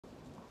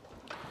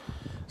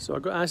So I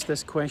got asked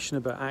this question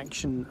about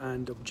action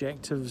and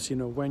objectives.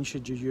 When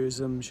should you use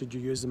them? Should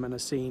you use them in a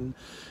scene?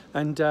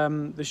 And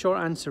the short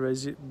answer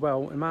is,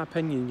 well, in my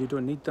opinion, you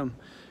don't need them.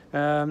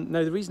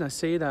 Now, the reason I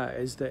say that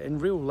is that in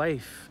real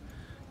life,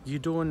 you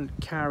don't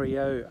carry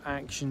out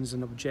actions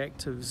and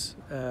objectives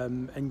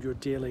in your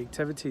daily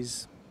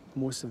activities.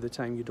 Most of the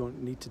time, you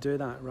don't need to do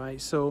that,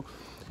 right? So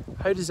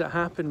how does it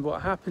happen?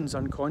 What happens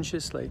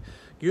unconsciously?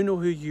 You know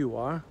who you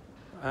are,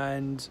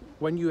 and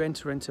when you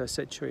enter into a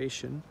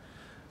situation,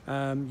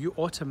 you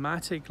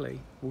automatically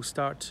will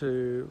start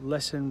to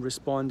listen,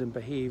 respond and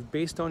behave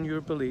based on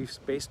your beliefs,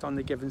 based on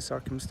the given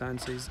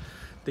circumstances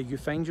that you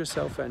find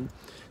yourself in.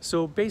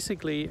 So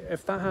basically,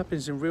 if that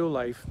happens in real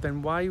life,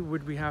 then why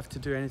would we have to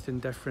do anything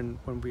different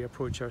when we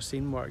approach our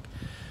scene work?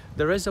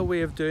 There is a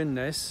way of doing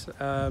this.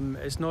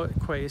 It's not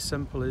quite as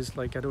simple as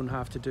like, I don't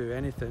have to do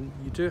anything.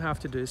 You do have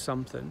to do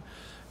something.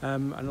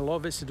 And a lot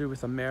of it's to do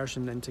with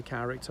immersion into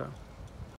character.